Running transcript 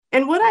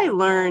And what I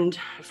learned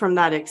from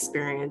that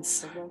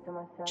experience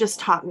just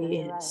taught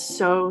me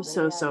so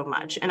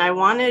much. And I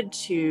wanted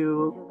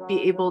to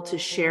be able to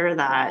share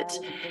that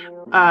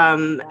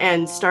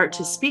and start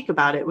to speak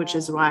about it, which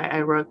is why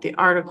I wrote the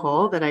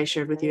article that I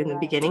shared with you in the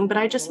beginning. But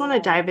I just want to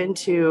dive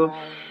into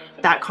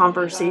that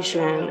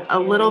conversation a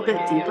little bit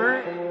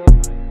deeper.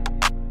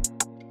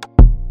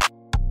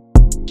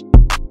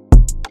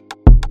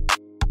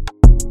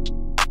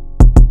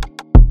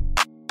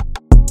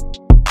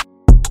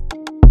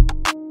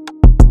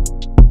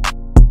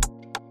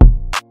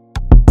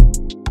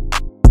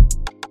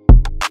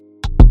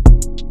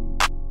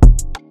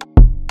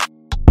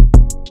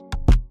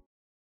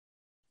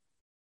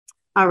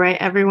 All right,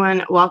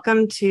 everyone,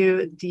 welcome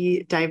to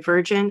the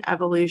Divergent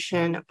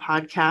Evolution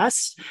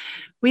podcast.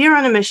 We are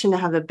on a mission to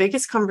have the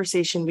biggest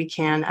conversation we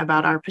can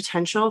about our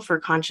potential for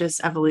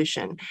conscious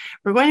evolution.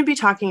 We're going to be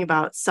talking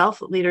about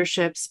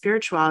self-leadership,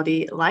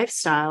 spirituality,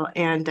 lifestyle,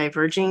 and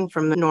diverging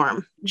from the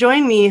norm.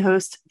 Join me,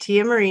 host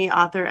Tia Marie,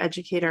 author,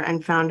 educator,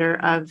 and founder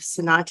of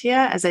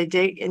Sanatia, as I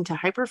dig into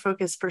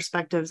hyper-focused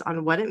perspectives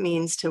on what it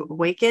means to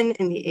awaken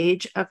in the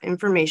age of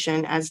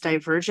information as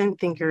divergent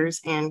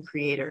thinkers and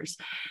creators.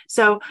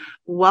 So,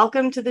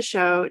 welcome to the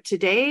show.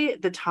 Today,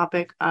 the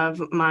topic of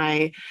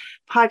my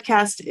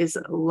podcast is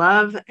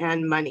love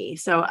and money.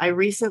 So I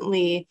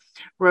recently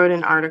wrote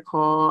an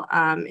article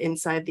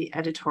inside the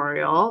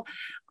editorial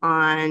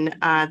on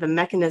the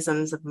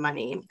mechanisms of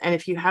money. And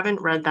if you haven't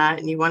read that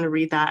and you want to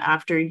read that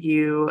after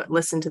you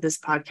listen to this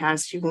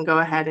podcast, you can go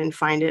ahead and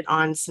find it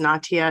on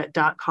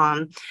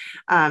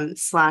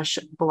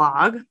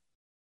sanatia.com/blog.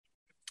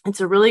 It's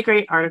a really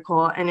great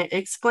article, and it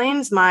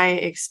explains my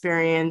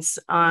experience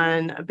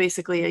on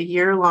basically a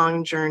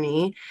year-long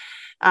journey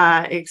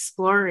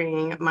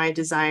exploring my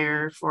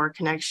desire for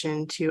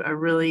connection to a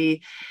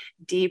really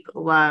deep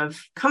love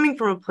coming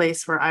from a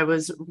place where I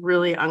was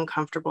really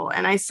uncomfortable.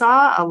 And I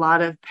saw a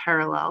lot of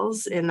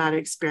parallels in that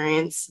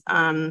experience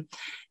to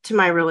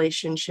my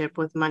relationship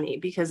with money,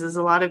 because as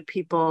a lot of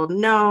people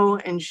know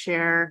and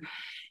share,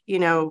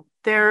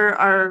 there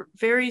are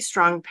very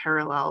strong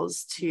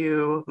parallels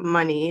to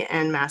money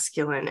and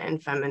masculine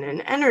and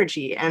feminine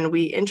energy. And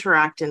we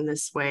interact in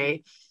this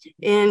way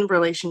in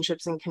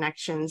relationships and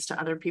connections to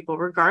other people,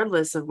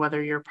 regardless of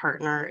whether your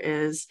partner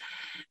is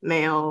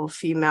male,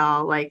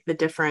 female, like the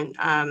different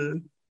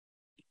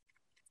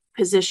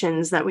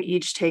positions that we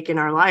each take in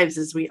our lives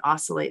as we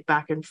oscillate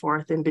back and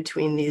forth in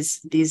between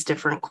these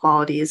different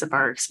qualities of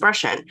our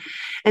expression.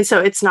 And so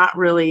it's not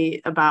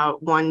really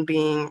about one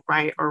being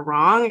right or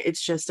wrong.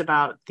 It's just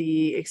about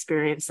the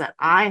experience that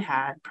I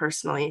had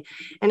personally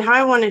and how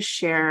I want to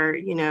share,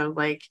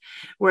 like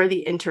where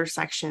the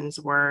intersections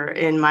were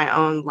in my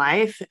own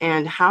life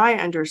and how I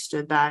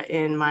understood that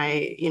in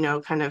my,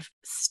 kind of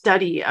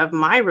study of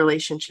my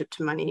relationship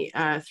to money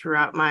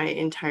throughout my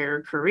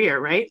entire career,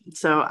 right?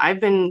 So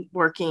I've been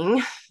working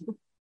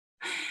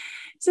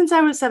since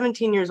I was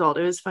 17 years old.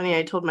 It was funny.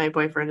 I told my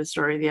boyfriend a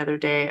story the other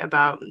day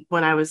about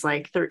when I was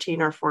like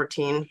 13 or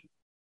 14,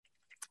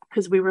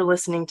 because we were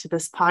listening to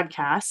this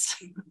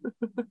podcast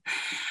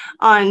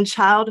on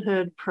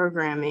childhood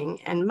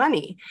programming and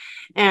money.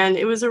 And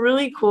it was a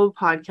really cool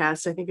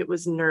podcast. I think it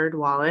was Nerd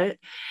Wallet.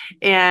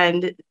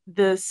 And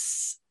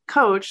this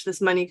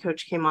money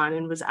coach came on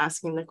and was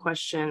asking the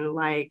question,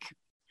 like,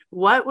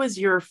 what was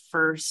your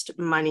first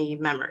money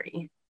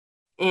memory?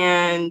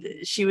 And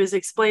she was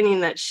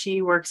explaining that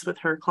she works with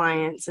her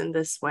clients in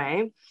this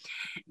way,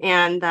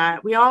 and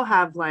that we all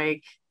have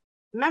like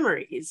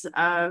memories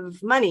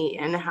of money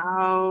and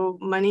how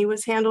money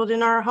was handled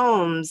in our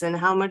homes and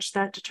how much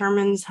that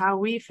determines how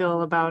we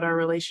feel about our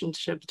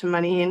relationship to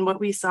money and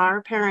what we saw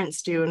our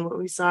parents do and what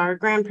we saw our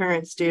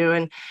grandparents do.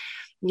 And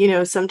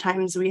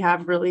sometimes we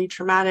have really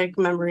traumatic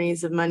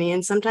memories of money,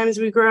 and sometimes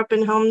we grew up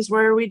in homes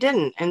where we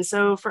didn't. And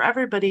so for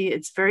everybody,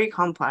 it's very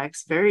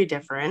complex, very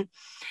different.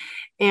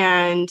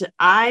 And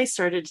I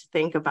started to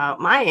think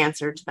about my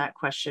answer to that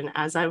question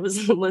as I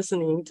was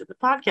listening to the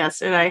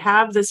podcast. And I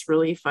have this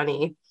really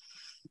funny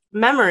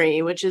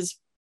memory, which is,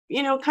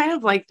 kind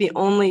of like the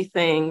only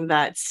thing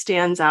that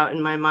stands out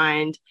in my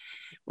mind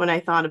when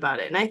I thought about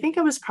it. And I think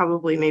I was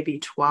probably maybe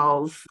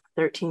 12,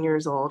 13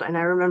 years old. And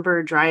I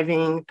remember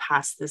driving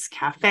past this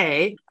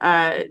cafe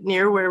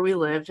near where we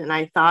lived. And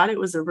I thought it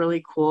was a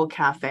really cool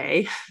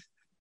cafe.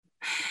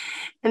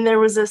 And there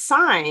was a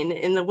sign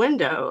in the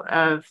window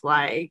of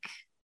like,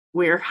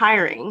 we're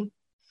hiring.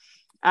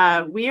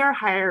 We are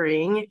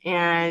hiring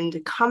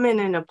and come in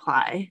and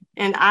apply.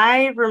 And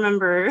I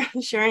remember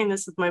sharing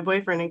this with my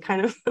boyfriend and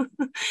kind of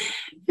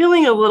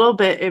feeling a little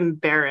bit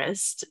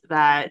embarrassed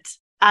that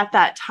at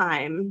that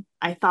time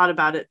I thought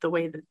about it the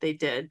way that they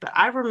did. But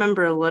I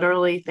remember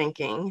literally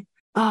thinking,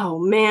 oh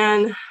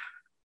man,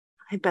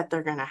 I bet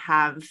they're going to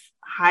have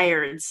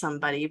hired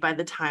somebody by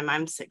the time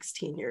I'm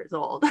 16 years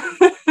old.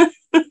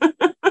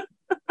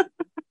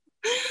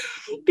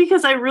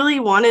 Because I really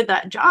wanted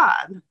that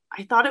job.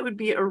 I thought it would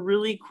be a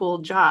really cool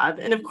job.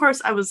 And of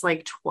course, I was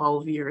like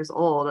 12 years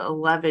old,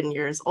 11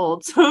 years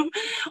old. So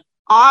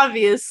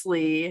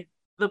obviously,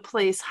 the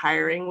place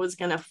hiring was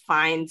going to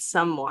find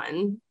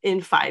someone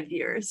in 5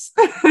 years,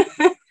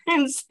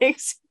 in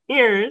 6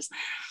 years.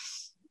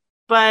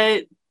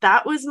 But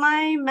that was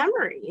my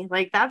memory.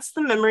 Like, that's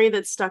the memory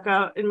that stuck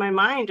out in my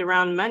mind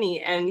around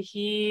money. And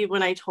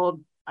when I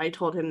told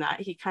him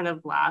that, he kind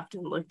of laughed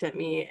and looked at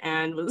me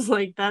and was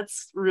like,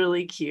 that's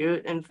really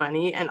cute and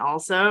funny. And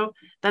also,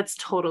 that's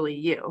totally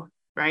you,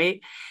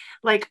 right?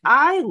 Like,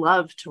 I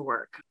love to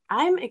work.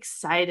 I'm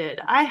excited.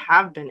 I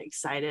have been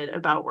excited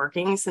about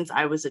working since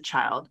I was a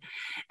child.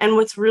 And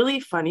what's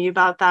really funny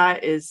about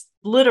that is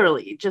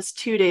literally just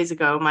 2 days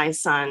ago, my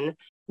son,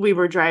 we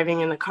were driving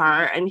in the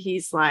car and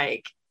he's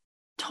like,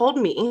 told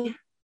me,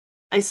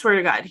 I swear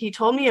to God, he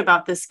told me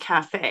about this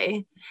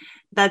cafe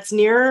that's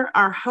near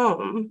our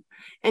home.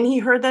 And he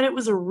heard that it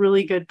was a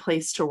really good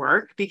place to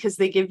work because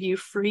they give you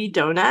free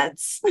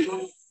donuts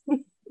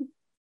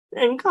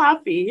and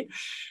coffee. It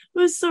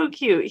was so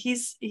cute.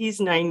 He's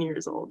 9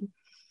 years old.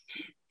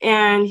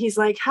 And he's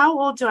like, how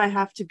old do I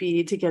have to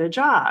be to get a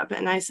job?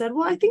 And I said,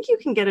 well, I think you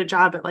can get a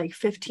job at like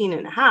 15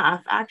 and a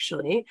half,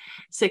 actually,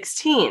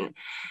 16.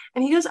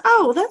 And he goes,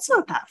 oh, that's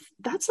not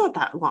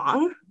that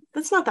long.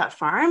 That's not that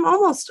far. I'm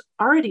almost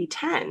already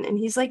 10. And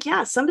he's like,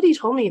 yeah, somebody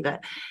told me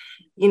that,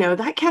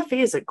 that cafe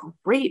is a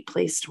great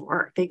place to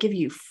work. They give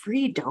you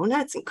free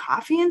donuts and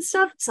coffee and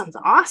stuff. It sounds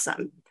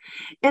awesome.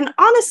 And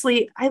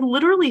honestly, I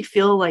literally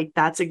feel like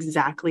that's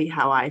exactly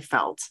how I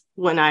felt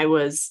when I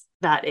was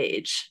that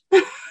age.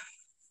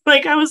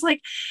 Like, I was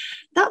like,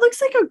 that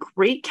looks like a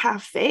great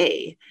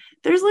cafe.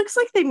 Looks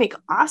like they make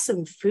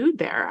awesome food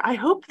there. I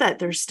hope that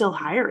they're still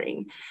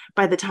hiring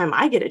by the time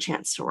I get a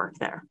chance to work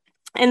there.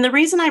 And the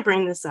reason I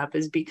bring this up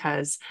is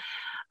because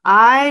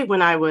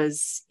when I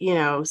was,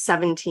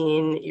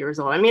 17 years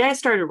old, I mean, I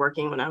started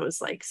working when I was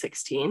like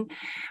 16,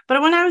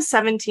 but when I was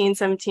 17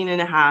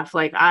 and a half,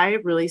 like, I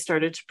really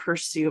started to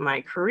pursue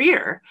my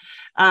career.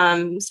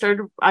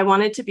 I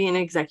wanted to be an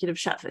executive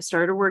chef. I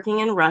started working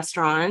in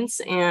restaurants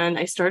and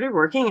I started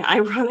working,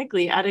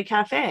 ironically, at a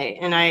cafe,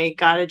 and I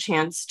got a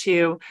chance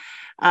to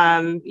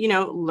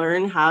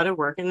learn how to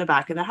work in the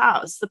back of the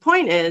house. The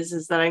point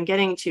is that I'm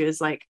getting to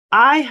is like,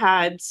 I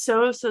had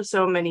so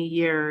many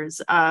years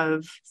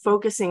of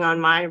focusing on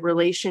my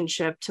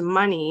relationship to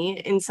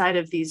money inside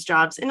of these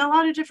jobs in a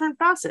lot of different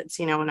facets.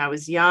 When I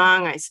was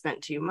young, I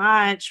spent too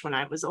much. When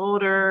I was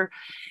older,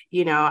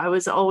 I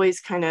was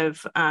always kind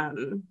of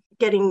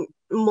getting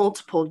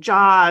multiple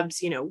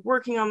jobs,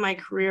 working on my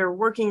career,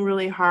 working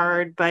really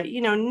hard, but,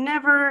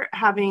 never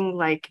having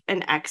like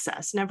an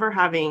excess, never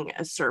having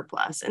a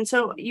surplus. And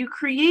so you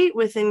create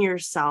within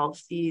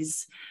yourself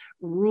these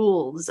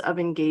rules of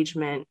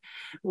engagement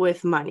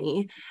with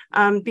money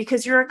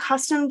because you're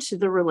accustomed to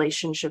the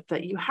relationship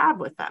that you have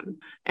with them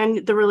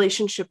and the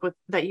relationship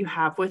that you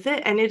have with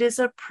it. And it is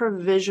a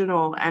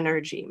provisional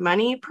energy.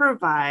 Money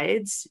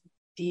provides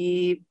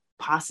the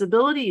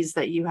possibilities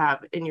that you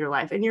have in your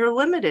life, and you're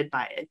limited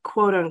by it,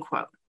 quote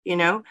unquote.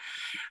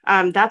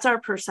 That's our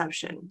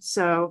perception.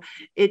 So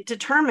it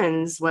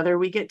determines whether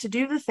we get to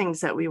do the things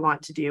that we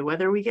want to do,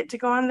 whether we get to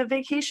go on the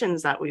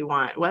vacations that we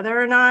want, whether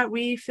or not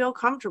we feel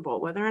comfortable,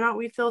 whether or not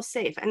we feel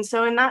safe. And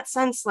so in that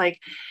sense,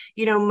 like,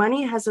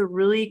 money has a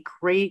really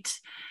great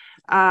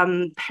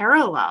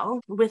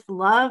parallel with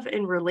love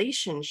and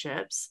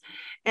relationships.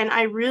 And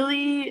I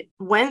really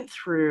went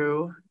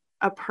through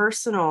a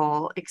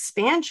personal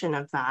expansion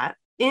of that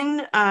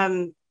in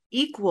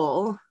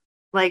equal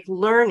like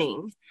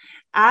learning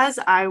as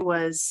I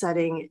was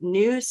setting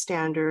new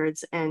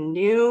standards and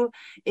new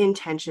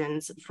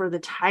intentions for the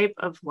type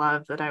of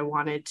love that I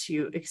wanted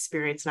to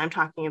experience. And I'm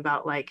talking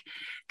about like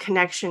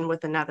connection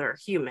with another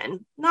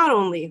human, not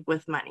only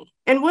with money.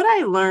 And what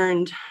I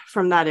learned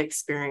from that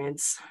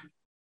experience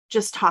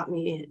just taught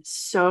me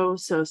so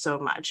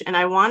much. And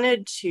I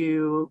wanted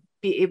to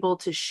be able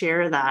to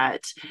share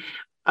that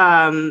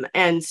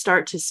and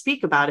start to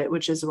speak about it,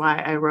 which is why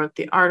I wrote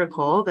the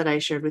article that I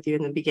shared with you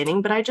in the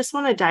beginning. But I just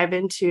want to dive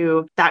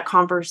into that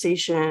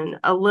conversation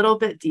a little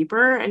bit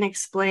deeper and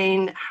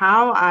explain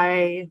how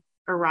I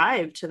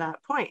arrived to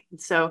that point.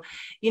 So,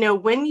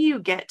 when you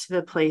get to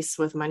the place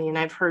with money, and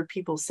I've heard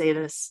people say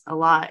this a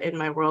lot in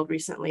my world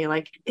recently,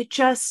 like it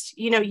just,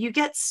 you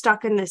get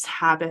stuck in this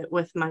habit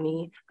with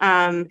money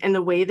and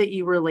the way that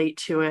you relate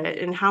to it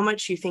and how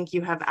much you think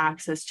you have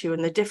access to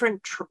and the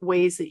different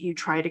ways that you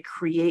try to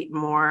create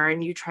more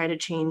and you try to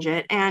change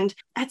it. And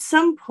at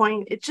some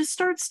point, it just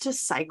starts to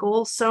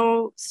cycle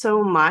so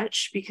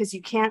much because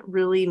you can't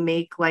really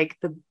make like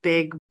the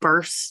big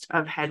burst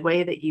of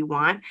headway that you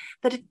want,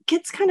 that it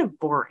gets kind of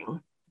boring,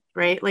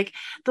 right? Like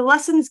the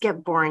lessons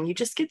get boring. You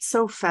just get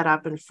so fed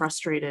up and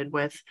frustrated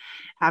with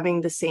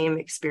having the same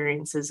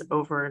experiences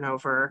over and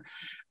over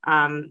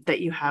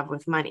that you have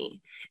with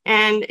money.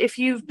 And if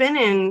you've been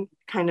in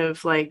kind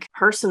of like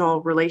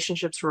personal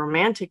relationships,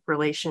 romantic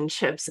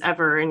relationships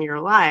ever in your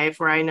life,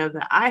 where I know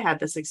that I had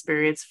this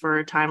experience for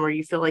a time where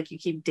you feel like you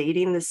keep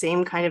dating the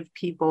same kind of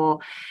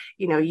people,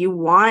 you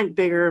want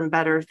bigger and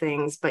better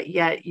things, but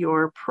yet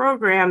your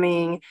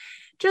programming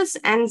just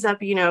ends up,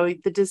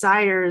 the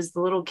desires,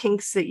 the little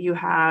kinks that you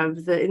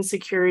have, the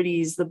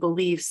insecurities, the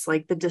beliefs,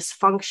 like the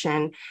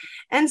dysfunction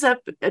ends up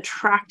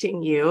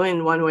attracting you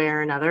in one way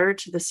or another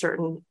to the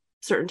certain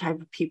type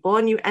of people,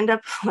 and you end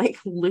up like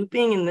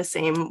looping in the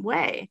same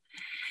way.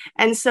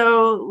 And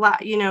so,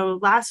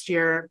 last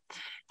year,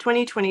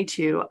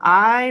 2022,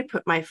 I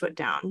put my foot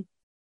down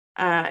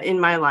in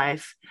my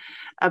life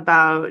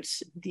about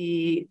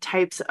the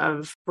types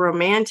of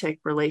romantic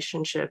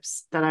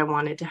relationships that I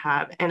wanted to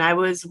have. And I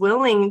was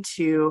willing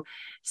to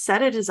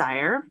set a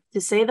desire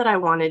to say that I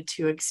wanted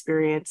to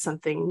experience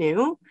something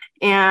new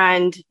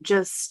and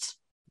just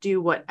do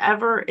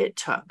whatever it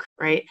took,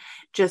 right?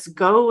 Just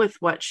go with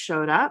what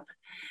showed up,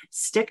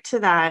 stick to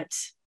that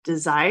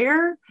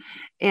desire,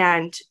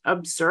 and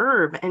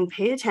observe and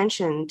pay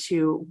attention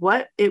to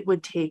what it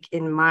would take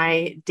in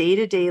my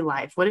day-to-day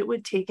life, what it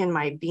would take in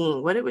my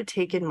being, what it would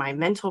take in my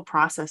mental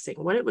processing,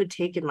 what it would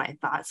take in my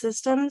thought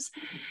systems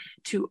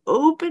to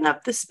open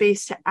up the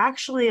space to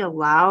actually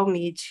allow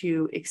me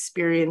to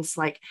experience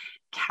like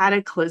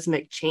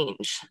cataclysmic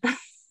change.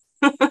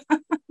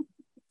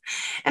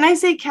 And I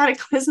say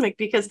cataclysmic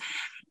because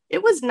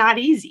it was not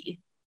easy.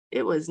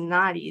 It was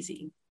not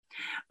easy.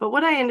 But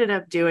what I ended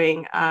up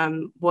doing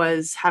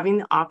was having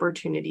the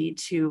opportunity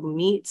to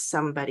meet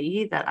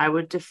somebody that I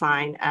would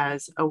define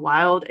as a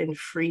wild and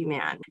free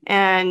man.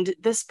 And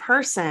this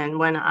person,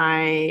 when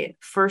I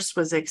first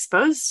was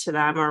exposed to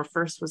them or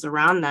first was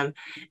around them,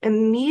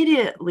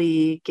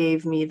 immediately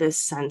gave me this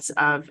sense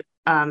of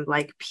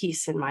like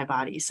peace in my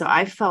body. So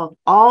I felt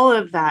all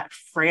of that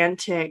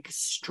frantic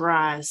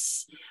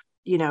stress,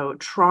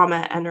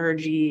 trauma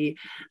energy,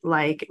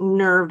 like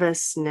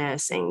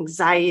nervousness,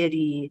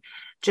 anxiety,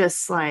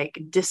 just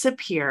like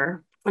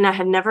disappear. And I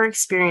had never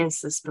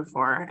experienced this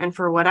before. And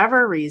for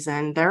whatever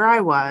reason, there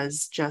I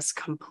was just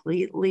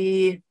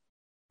completely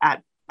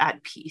at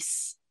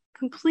peace,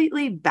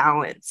 completely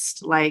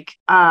balanced. Like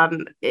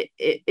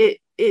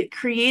it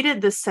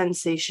created this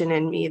sensation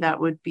in me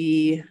that would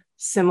be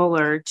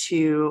similar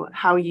to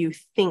how you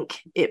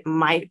think it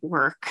might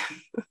work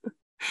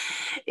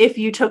if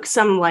you took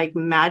some like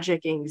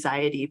magic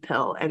anxiety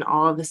pill and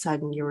all of a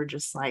sudden you were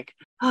just like,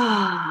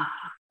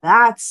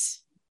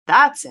 that's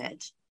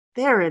it.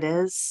 There it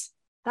is.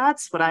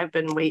 That's what I've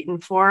been waiting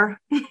for.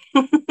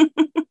 And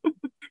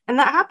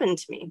that happened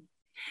to me.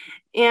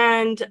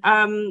 And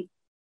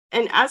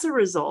as a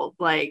result,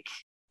 like,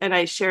 and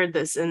I shared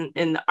this in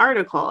the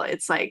article,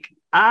 it's like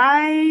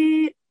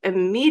I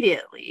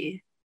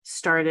immediately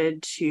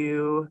started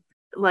to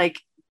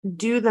like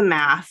do the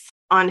math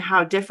on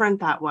how different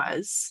that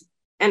was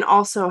and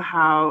also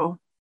how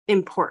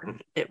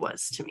important it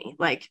was to me,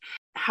 like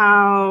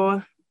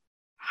how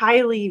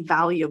highly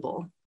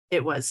valuable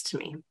it was to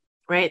me,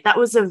 right? That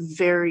was a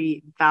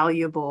very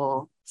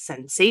valuable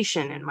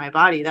sensation in my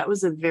body. That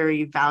was a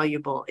very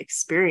valuable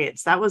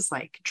experience. That was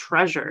like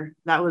treasure.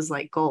 That was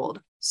like gold.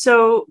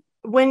 So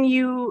when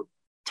you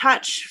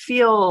touch,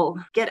 feel,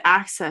 get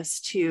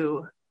access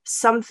to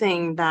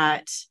something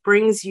that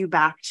brings you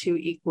back to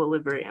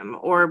equilibrium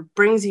or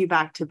brings you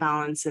back to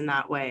balance in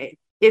that way,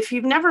 if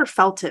you've never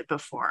felt it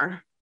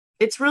before,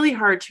 it's really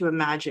hard to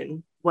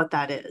imagine what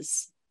that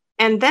is.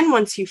 And then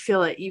once you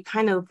feel it, you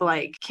kind of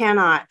like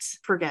cannot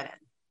forget it.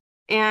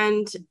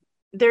 And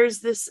there's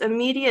this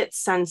immediate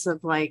sense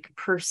of like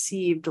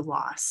perceived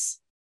loss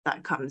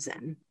that comes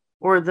in,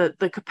 or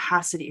the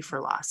capacity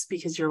for loss,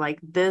 because you're like,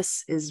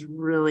 this is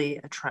really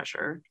a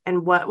treasure.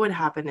 And what would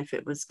happen if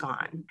it was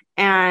gone?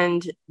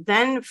 And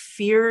then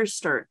fear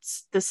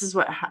starts. This is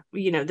what,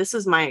 this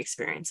is my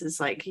experience, is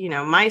like,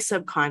 my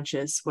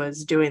subconscious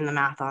was doing the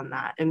math on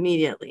that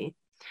immediately.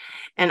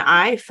 And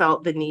I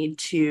felt the need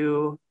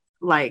to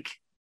like,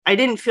 I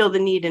didn't feel the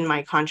need in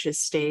my conscious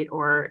state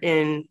or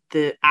in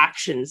the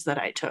actions that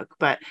I took,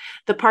 but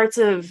the parts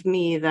of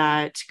me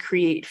that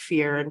create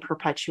fear and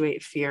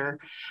perpetuate fear,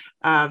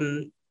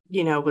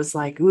 was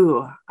like,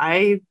 ooh,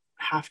 I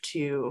have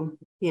to,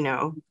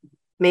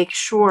 make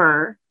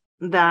sure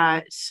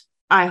that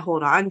I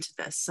hold on to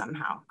this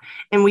somehow.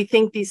 And we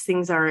think these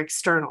things are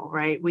external,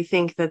 right? We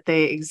think that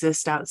they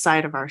exist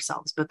outside of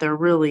ourselves, but they're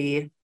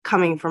really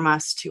coming from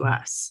us to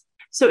us.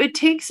 So it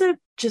takes a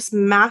just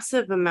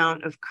massive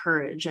amount of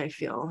courage, I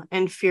feel,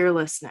 and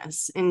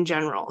fearlessness in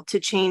general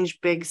to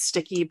change big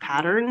sticky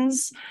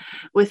patterns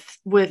with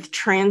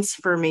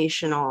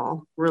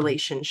transformational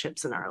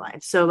relationships in our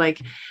life. So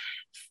like,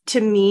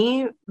 to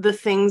me, the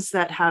things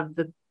that have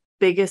the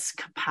biggest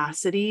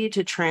capacity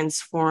to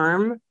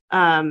transform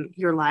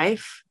your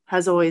life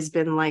has always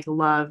been like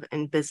love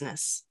and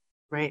business.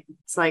 Right.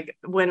 It's like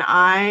when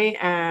I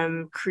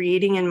am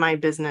creating in my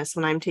business,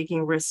 when I'm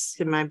taking risks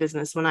in my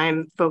business, when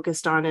I'm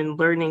focused on and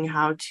learning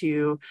how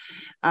to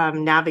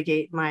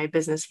navigate my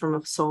business from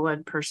a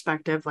soul-led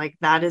perspective, like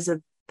that is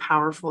a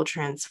powerful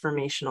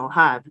transformational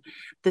hub.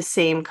 The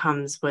same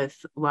comes with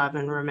love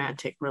and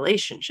romantic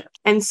relationships.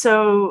 And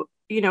so,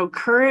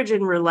 courage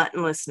and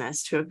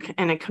relentlessness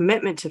and a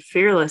commitment to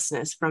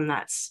fearlessness from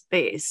that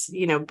space,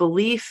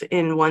 belief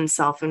in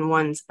oneself and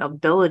one's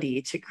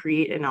ability to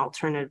create an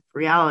alternative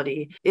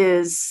reality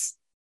is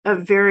a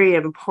very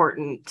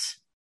important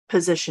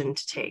position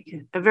to take,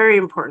 a very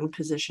important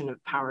position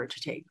of power to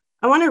take.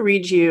 I want to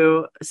read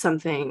you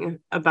something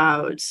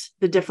about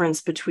the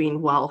difference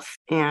between wealth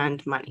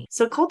and money.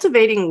 So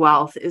cultivating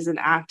wealth is an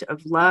act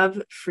of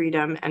love,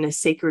 freedom, and a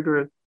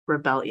sacred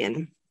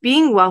rebellion.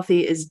 Being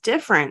wealthy is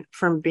different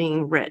from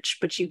being rich,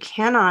 but you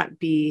cannot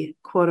be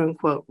quote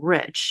unquote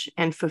rich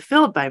and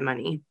fulfilled by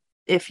money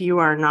if you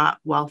are not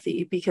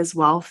wealthy, because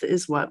wealth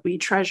is what we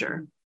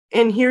treasure.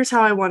 And here's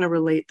how I want to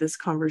relate this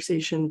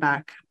conversation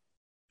back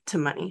to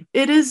money.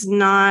 It is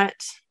not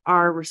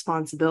our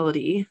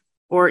responsibility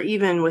or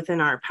even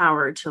within our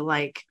power to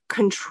like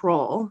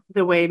control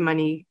the way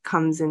money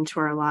comes into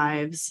our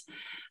lives,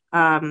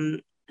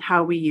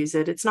 how we use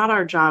it. It's not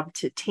our job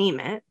to tame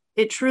it.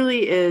 It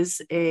truly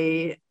is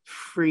a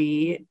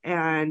free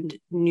and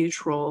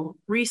neutral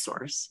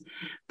resource,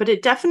 but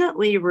it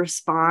definitely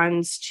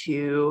responds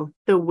to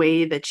the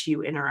way that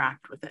you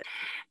interact with it.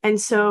 And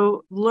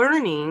so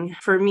learning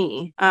for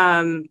me,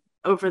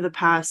 over the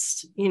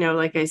past,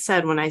 like I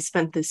said, when I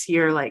spent this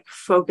year, like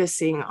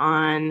focusing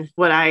on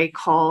what I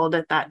called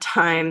at that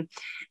time,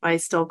 I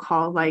still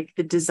call like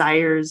the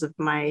desires of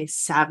my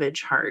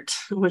savage heart,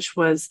 which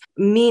was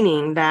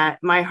meaning that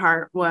my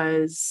heart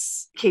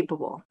was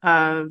capable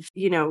of,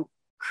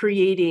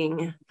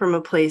 creating from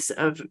a place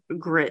of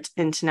grit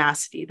and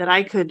tenacity, that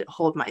I could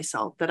hold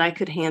myself, that I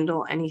could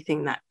handle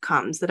anything that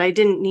comes, that I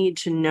didn't need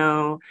to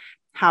know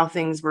how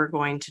things were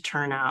going to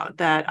turn out,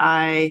 that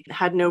I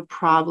had no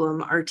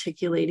problem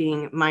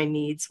articulating my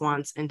needs,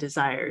 wants, and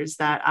desires,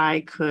 that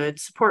I could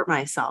support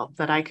myself,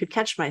 that I could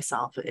catch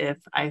myself if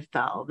I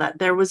fell, that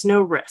there was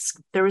no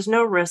risk. There was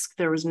no risk.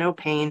 There was no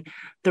pain.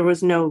 There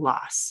was no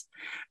loss,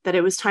 that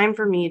it was time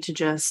for me to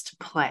just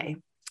play.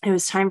 It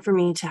was time for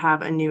me to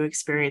have a new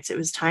experience. It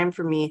was time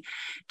for me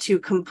to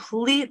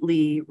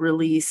completely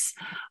release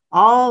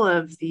all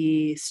of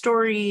the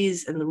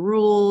stories and the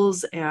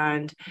rules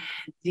and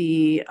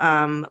the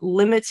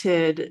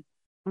limited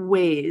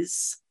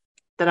ways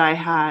that I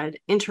had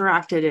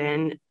interacted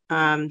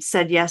in,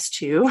 said yes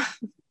to,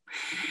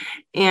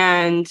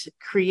 and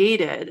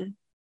created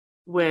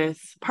with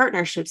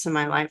partnerships in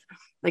my life.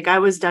 Like I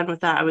was done with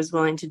that. I was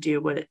willing to do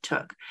what it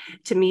took.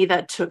 To me,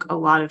 that took a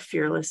lot of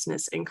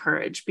fearlessness and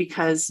courage,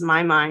 because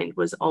my mind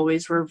was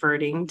always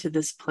reverting to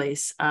this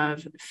place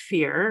of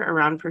fear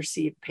around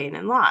perceived pain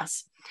and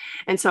loss.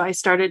 And so I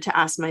started to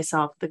ask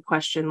myself the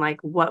question,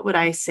 like, what would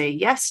I say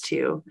yes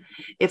to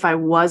if I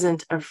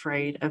wasn't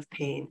afraid of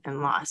pain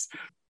and loss?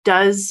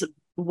 Does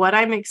what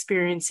I'm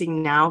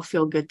experiencing now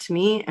feel good to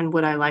me? And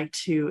would I like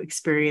to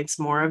experience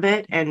more of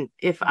it? And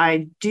if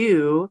I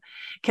do,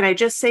 can I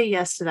just say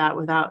yes to that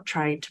without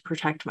trying to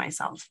protect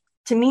myself?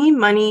 To me,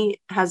 money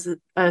has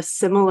a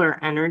similar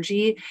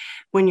energy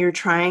when you're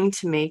trying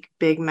to make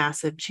big,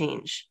 massive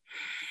change.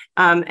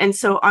 And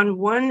so on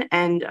one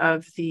end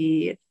of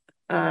the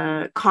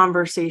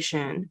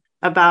conversation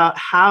about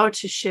how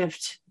to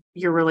shift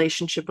your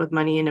relationship with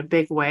money in a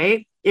big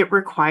way, it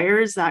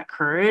requires that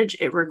courage.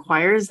 It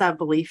requires that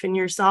belief in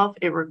yourself.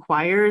 It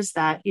requires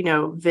that,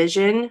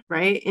 vision,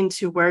 right,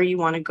 into where you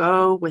want to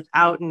go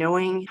without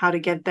knowing how to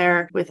get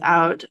there,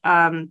 without,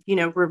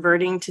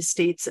 reverting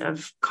to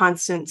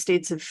constant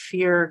states of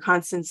fear,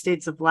 constant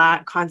states of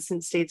lack,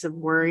 constant states of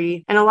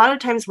worry. And a lot of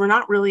times we're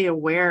not really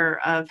aware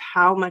of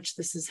how much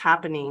this is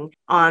happening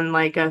on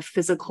like a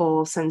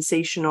physical,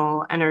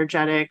 sensational,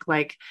 energetic,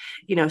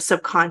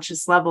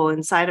 subconscious level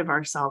inside of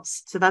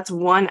ourselves. So that's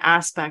one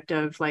aspect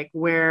of like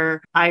where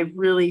I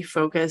really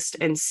focused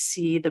and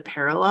see the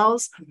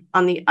parallels.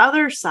 On the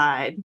other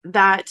side,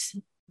 that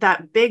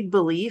big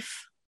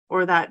belief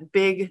or that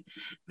big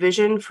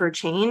vision for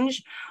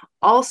change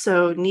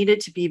also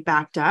needed to be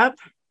backed up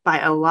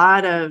by a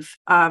lot of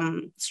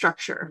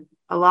structure,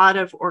 a lot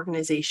of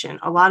organization,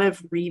 a lot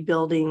of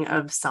rebuilding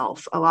of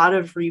self, a lot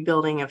of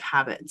rebuilding of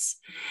habits.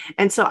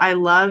 And so I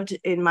loved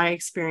in my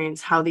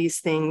experience how these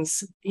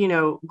things,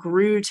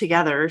 grew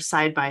together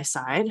side by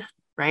side,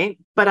 right?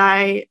 But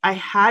I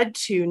had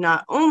to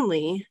not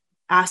only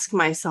ask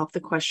myself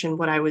the question,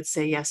 what I would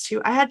say yes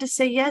to, I had to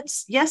say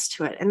yes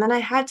to it. And then I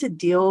had to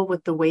deal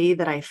with the way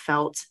that I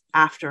felt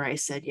after I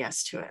said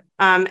yes to it.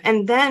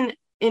 And then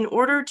in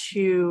order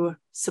to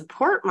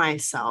support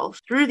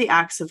myself through the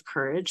acts of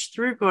courage,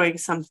 through going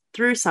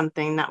through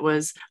something that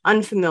was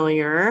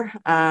unfamiliar,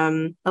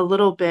 a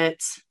little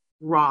bit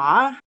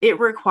raw, it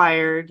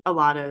required a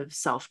lot of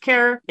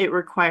self-care. It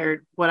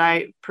required what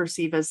I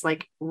perceive as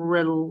like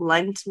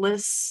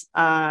relentless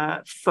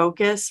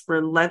focus,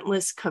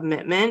 relentless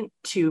commitment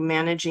to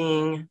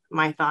managing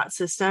my thought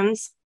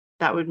systems.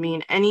 That would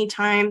mean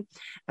anytime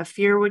a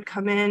fear would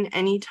come in,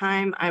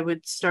 anytime I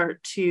would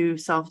start to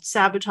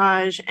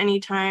self-sabotage,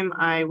 anytime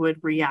I would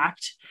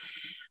react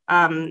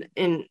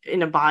in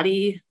a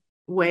body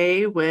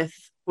way with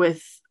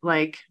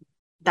like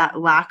that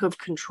lack of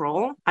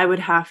control, I would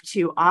have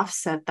to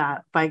offset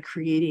that by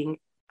creating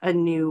a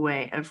new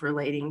way of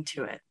relating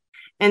to it.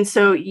 And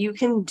so you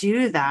can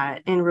do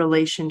that in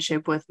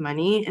relationship with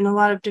money in a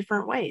lot of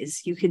different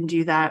ways. You can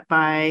do that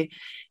by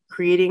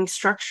creating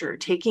structure,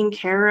 taking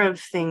care of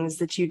things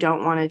that you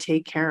don't want to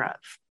take care of.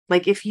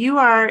 Like if you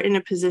are in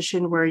a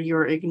position where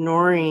you're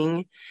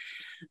ignoring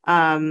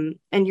and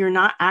you're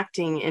not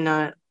acting in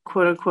a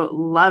quote unquote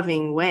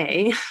loving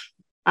way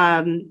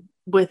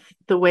with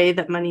the way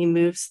that money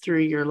moves through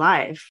your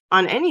life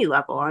on any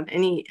level, on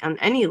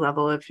any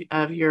level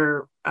of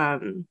your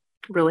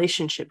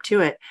relationship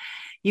to it,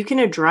 you can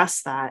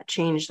address that,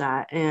 change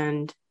that,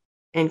 and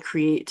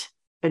create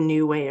a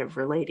new way of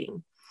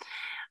relating.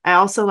 I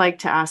also like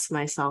to ask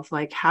myself,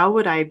 like, how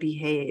would I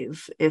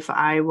behave if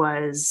I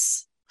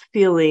was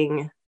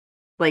feeling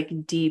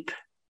like deep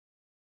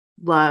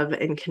love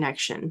and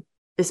connection,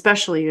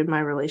 especially in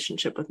my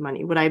relationship with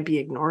money? Would I be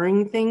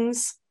ignoring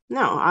things?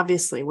 No,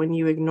 obviously, when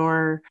you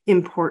ignore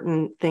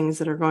important things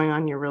that are going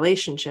on in your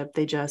relationship,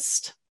 they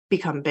just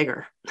become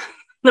bigger.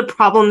 The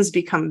problems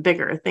become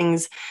bigger.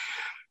 Things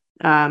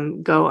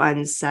go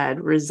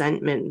unsaid,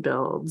 resentment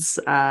builds,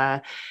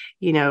 the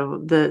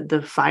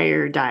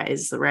fire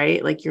dies,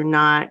 right? Like you're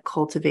not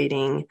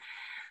cultivating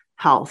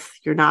health.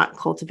 You're not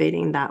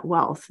cultivating that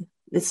wealth.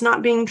 It's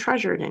not being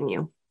treasured in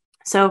you.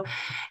 So,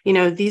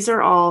 these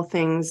are all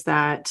things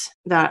that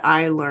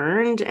I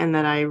learned and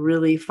that I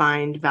really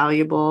find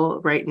valuable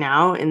right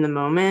now in the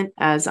moment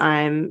as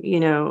I'm,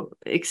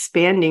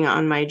 expanding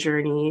on my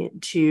journey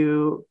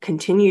to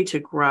continue to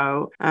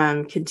grow,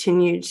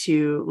 continue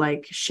to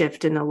like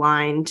shift and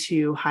align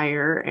to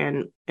higher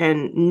and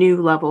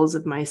new levels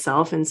of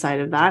myself inside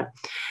of that.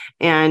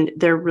 And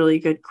they're really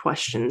good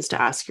questions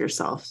to ask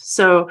yourself.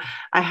 So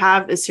I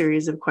have a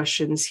series of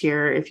questions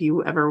here. If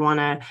you ever want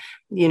to,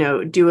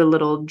 do a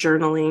little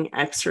journaling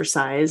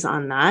exercise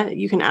on that,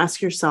 you can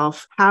ask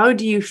yourself, how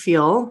do you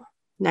feel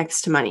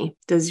next to money?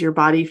 Does your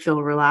body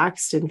feel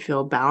relaxed and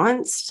feel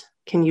balanced?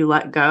 Can you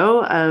let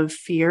go of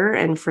fear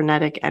and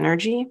frenetic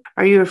energy?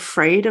 Are you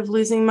afraid of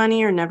losing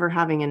money or never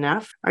having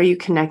enough? Are you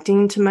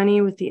connecting to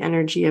money with the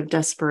energy of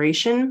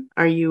desperation?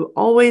 Are you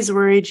always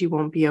worried you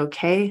won't be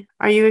okay?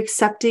 Are you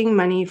accepting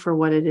money for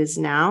what it is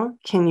now?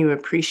 Can you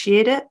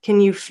appreciate it?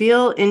 Can you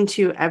feel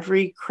into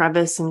every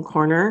crevice and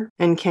corner?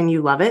 And can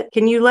you love it?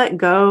 Can you let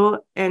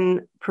go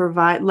and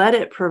let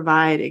it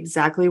provide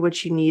exactly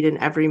what you need in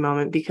every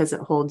moment because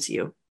it holds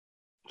you?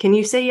 Can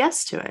you say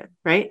yes to it,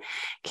 right?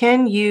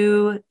 Can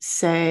you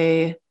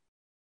say,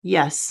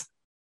 yes,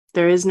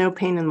 there is no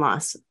pain and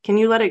loss? Can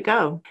you let it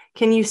go?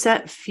 Can you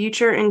set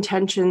future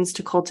intentions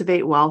to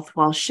cultivate wealth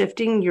while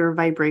shifting your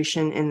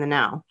vibration in the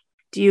now?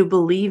 Do you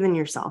believe in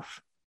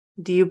yourself?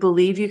 Do you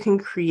believe you can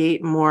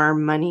create more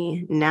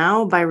money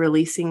now by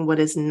releasing what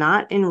is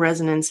not in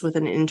resonance with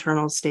an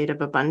internal state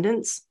of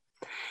abundance?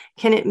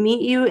 Can it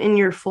meet you in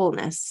your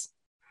fullness?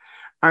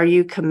 Are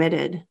you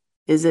committed?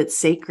 Is it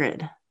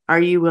sacred? Are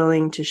you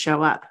willing to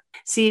show up?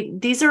 See,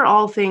 these are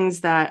all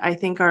things that I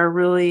think are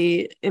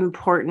really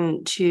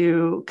important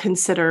to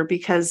consider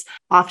because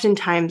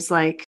oftentimes,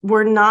 like,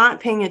 we're not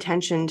paying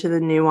attention to the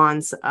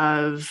nuance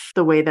of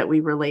the way that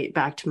we relate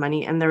back to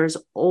money. And there's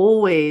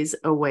always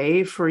a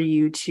way for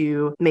you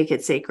to make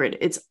it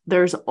sacred.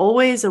 There's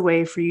always a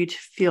way for you to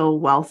feel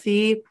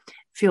wealthy,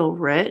 feel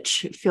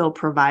rich, feel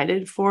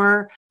provided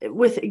for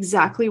with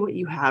exactly what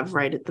you have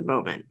right at the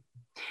moment.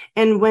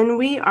 And when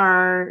we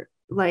are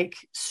like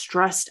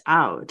stressed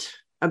out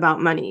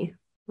about money,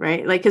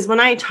 right? Like, because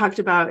when I talked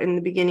about in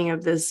the beginning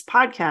of this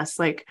podcast,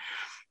 like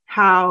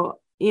how,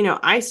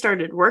 I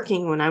started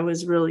working when I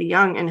was really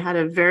young and had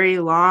a very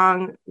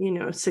long,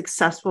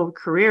 successful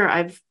career.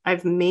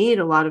 I've made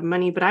a lot of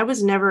money, but I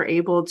was never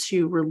able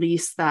to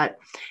release that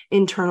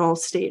internal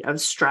state of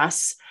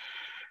stress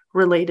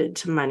related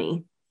to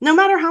money, no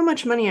matter how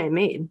much money I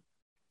made.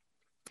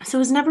 So it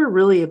was never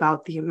really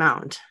about the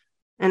amount.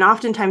 And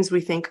oftentimes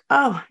we think,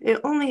 oh,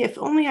 if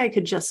only I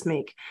could just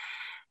make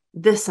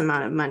this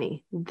amount of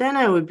money, then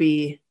I would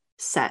be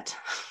set.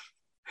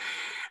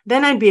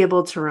 Then I'd be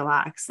able to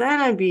relax.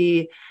 Then I'd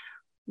be,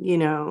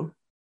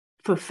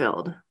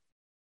 fulfilled.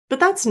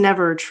 But that's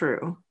never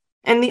true.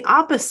 And the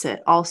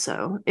opposite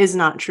also is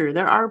not true.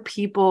 There are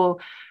people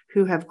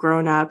who have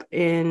grown up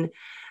in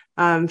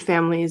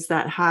families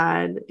that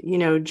had,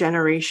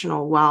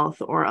 generational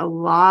wealth or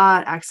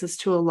access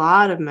to a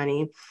lot of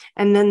money.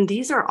 And then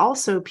these are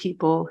also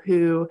people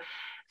who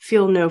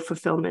feel no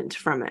fulfillment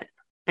from it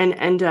and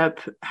end up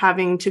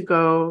having to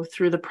go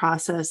through the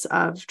process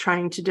of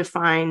trying to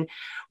define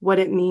what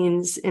it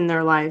means in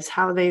their lives,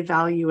 how they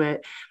value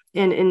it,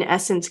 and in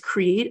essence,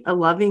 create a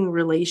loving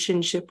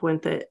relationship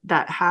with it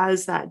that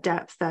has that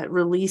depth, that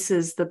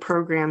releases the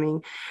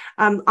programming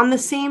on the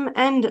same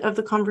end of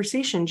the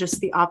conversation,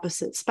 just the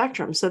opposite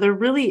spectrum. So there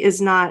really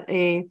is not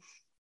a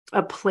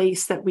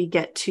place that we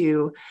get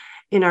to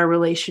in our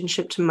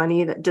relationship to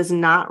money that does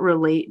not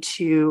relate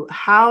to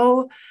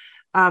how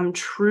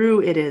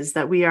true it is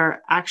that we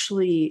are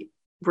actually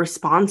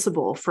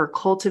responsible for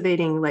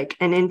cultivating like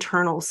an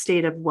internal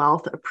state of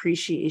wealth,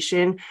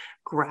 appreciation,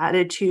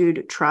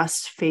 gratitude,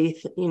 trust,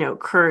 faith,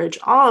 courage,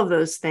 all of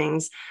those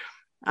things,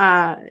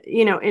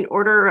 in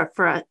order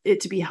for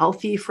it to be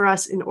healthy for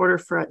us, in order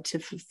for it to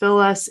fulfill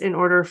us, in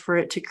order for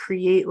it to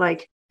create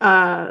like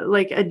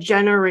like a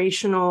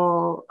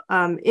generational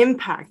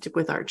impact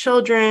with our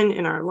children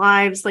in our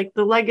lives, like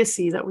the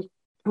legacy that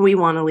we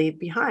want to leave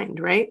behind,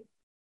 right?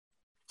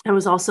 I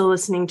was also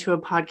listening to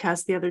a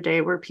podcast the other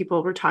day where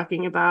people were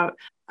talking about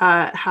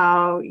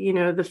how,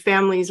 the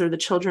families or the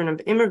children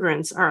of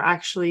immigrants are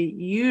actually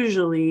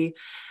usually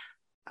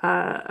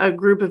a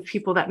group of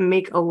people that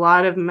make a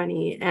lot of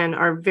money and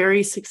are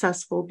very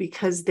successful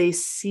because they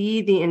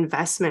see the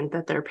investment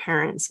that their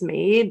parents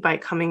made by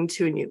coming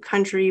to a new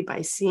country,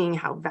 by seeing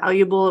how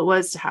valuable it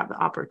was to have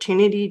the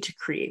opportunity to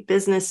create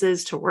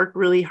businesses, to work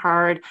really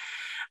hard,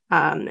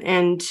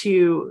 and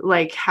to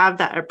like have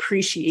that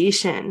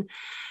appreciation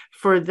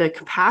for the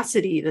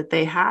capacity that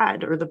they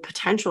had, or the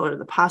potential or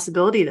the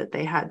possibility that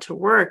they had to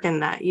work.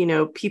 And that,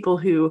 people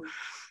who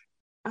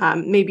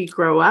maybe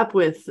grow up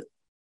with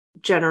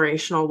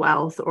generational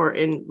wealth or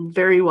in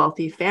very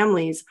wealthy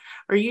families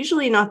are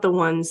usually not the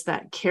ones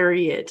that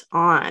carry it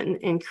on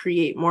and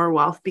create more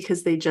wealth,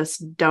 because they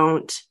just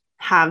don't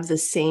have the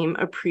same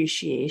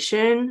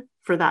appreciation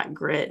for that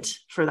grit,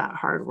 for that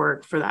hard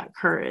work, for that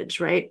courage,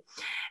 right?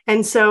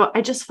 And so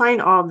I just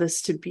find all of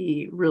this to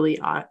be really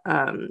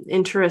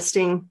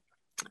interesting,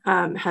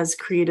 has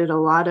created a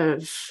lot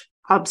of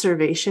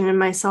observation in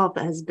myself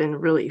that has been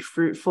really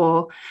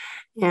fruitful.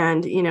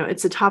 And,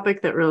 it's a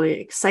topic that really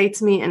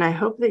excites me. And I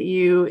hope that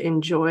you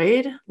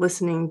enjoyed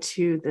listening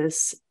to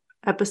this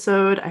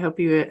episode. I hope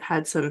you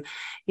had some,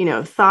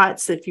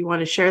 thoughts. If you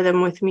want to share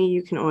them with me,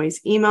 you can always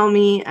email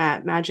me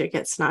at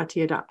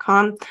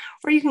magic@snatia.com,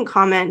 or you can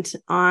comment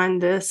on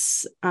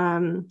this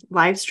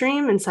live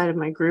stream inside of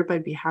my group.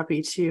 I'd be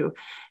happy to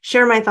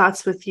share my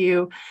thoughts with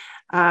you.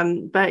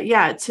 But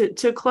yeah,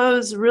 to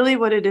close, really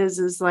what it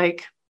is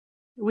like,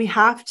 we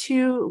have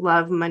to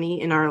love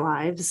money in our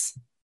lives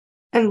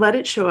and let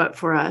it show up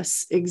for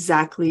us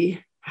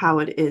exactly how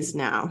it is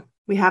now.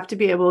 We have to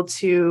be able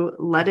to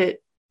let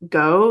it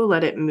go,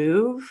 let it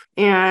move,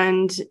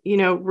 and,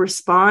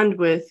 respond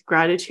with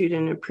gratitude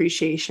and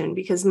appreciation,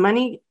 because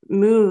money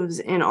moves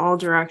in all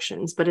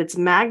directions, but it's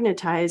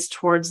magnetized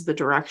towards the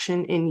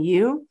direction in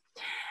you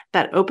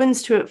that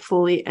opens to it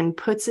fully and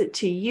puts it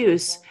to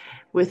use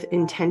with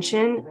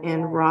intention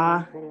and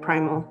raw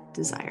primal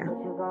desire.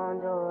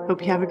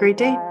 Hope you have a great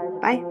day.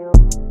 Bye.